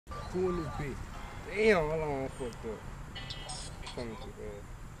Who in this bitch? Damn, hold on, I fucked up. Coming too fast.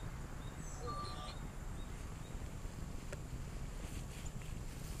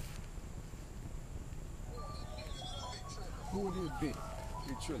 Who this bitch?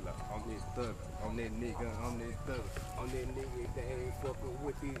 You Trilla, I'm this thug, I'm that nigga, I'm this thug, I'm that nigga that ain't fucking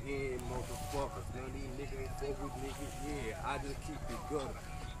with these end motherfuckers. None of these niggas ain't fuck with niggas, yeah. I just keep it gutter.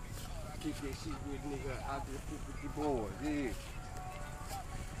 Keep that shit with nigga, I just keep with the boys, yeah.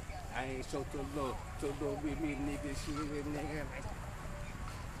 I ain't so to love with me, nigga, shit with nigga.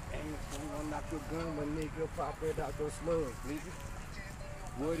 Ain't gonna knock the gun when nigga pop it out the slug, nigga.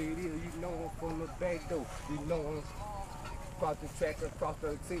 What it is, you know I'm from the back door, you know I'm across the track, across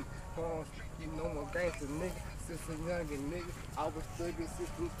the seat. You know I'm gangster, nigga. Since a youngin', nigga. I was thuggin' since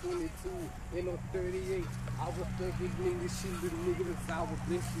I'm 22, in no 38. I was thuggin', nigga, shootin' nigga since I was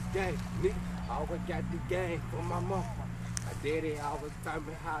blessed the gang, nigga. I always got the gang for my mama. My daddy always taught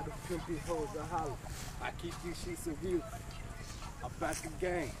me how to pimp these hoes to holler. I keep these shits in view about the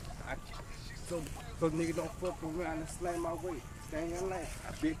gang. So nigga don't fuck around and slam my way. Stay in your lane.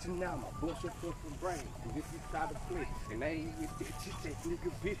 I bet you now my bullshit fucking brain. And if you try to play, and I ain't with bitches, that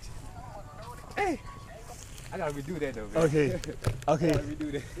nigga bitch. Hey! I gotta redo that though, man. Okay. Okay. I gotta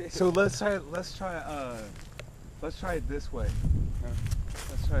redo that. So let's try it this way.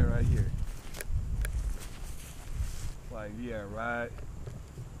 Let's try it right here. Like, yeah, right.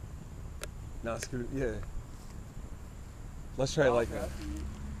 Now screw, yeah. Let's try it like that.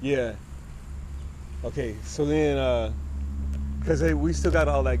 Yeah. Okay, so then, because we still got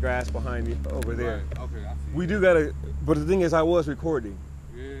all that grass behind me over there. Right. Okay, I see. We do gotta, but the thing is, I was recording.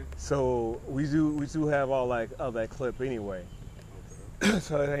 Yeah. So we do have all like of that clip anyway. Okay.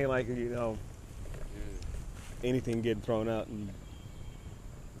 So it ain't like, you know, anything getting thrown out. And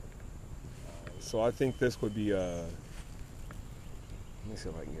so I think this would be let me see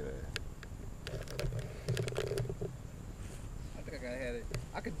if I can get it. I think I gotta have it.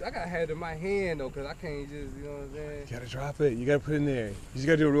 I gotta have it in my hand though, cause I can't just, you know what I'm saying? You gotta drop it. You gotta put it in there. You just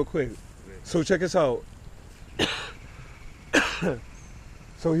gotta do it real quick. So check this out.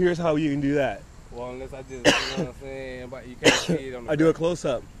 So here's how you can do that. Well, unless I just, you know what I'm saying, but you can't see it on the I do a close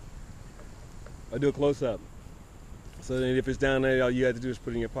up. I do a close up. So then if it's down there, all you have to do is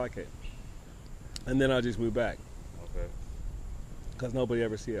put it in your pocket. And then I'll just move back. Okay. Because nobody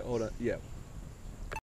ever see it. Hold on. Yeah.